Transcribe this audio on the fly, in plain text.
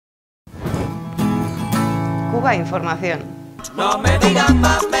Cuba información. No me digan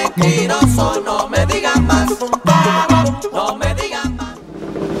más mentiroso, no me digan más, no me digan más.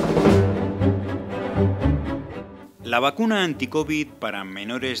 La vacuna anti-COVID para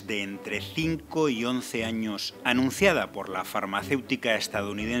menores de entre 5 y 11 años, anunciada por la farmacéutica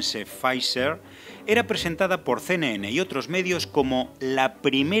estadounidense Pfizer, era presentada por CNN y otros medios como la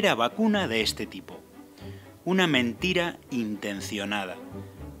primera vacuna de este tipo. Una mentira intencionada,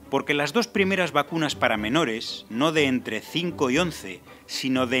 porque las dos primeras vacunas para menores, no de entre 5 y 11,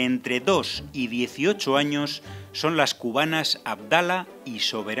 sino de entre 2 y 18 años, son las cubanas Abdala y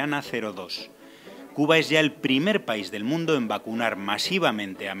Soberana 02. Cuba es ya el primer país del mundo en vacunar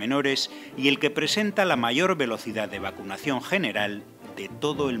masivamente a menores y el que presenta la mayor velocidad de vacunación general de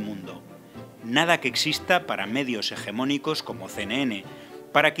todo el mundo. Nada que exista para medios hegemónicos como CNN,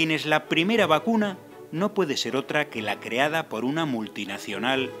 para quienes la primera vacuna no puede ser otra que la creada por una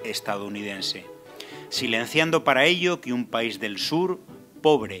multinacional estadounidense, silenciando para ello que un país del sur,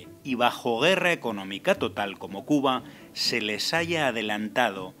 pobre y bajo guerra económica total como Cuba, se les haya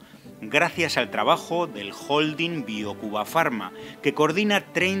adelantado, gracias al trabajo del holding BioCuba Pharma, que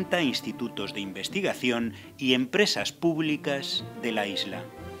coordina 30 institutos de investigación y empresas públicas de la isla.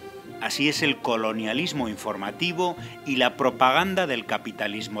 Así es el colonialismo informativo y la propaganda del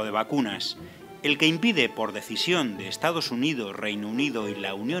capitalismo de vacunas, el que impide por decisión de Estados Unidos, Reino Unido y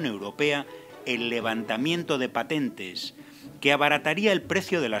la Unión Europea el levantamiento de patentes, que abarataría el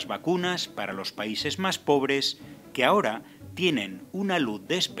precio de las vacunas para los países más pobres que ahora tienen una luz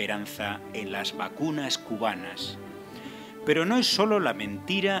de esperanza en las vacunas cubanas. Pero no es solo la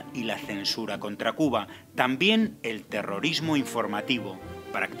mentira y la censura contra Cuba, también el terrorismo informativo,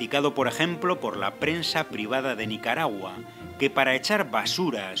 practicado por ejemplo por la prensa privada de Nicaragua, que para echar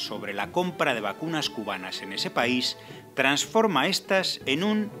basura sobre la compra de vacunas cubanas en ese país, transforma estas en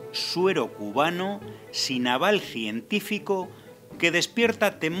un suero cubano sin aval científico que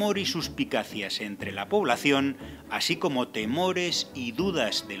despierta temor y suspicacias entre la población, así como temores y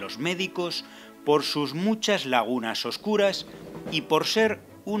dudas de los médicos por sus muchas lagunas oscuras y por ser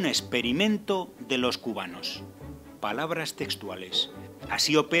un experimento de los cubanos. Palabras textuales.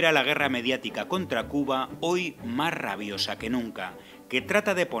 Así opera la guerra mediática contra Cuba, hoy más rabiosa que nunca, que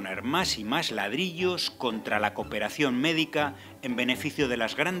trata de poner más y más ladrillos contra la cooperación médica en beneficio de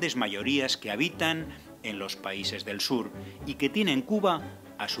las grandes mayorías que habitan en los países del sur y que tiene en Cuba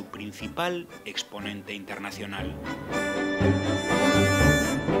a su principal exponente internacional.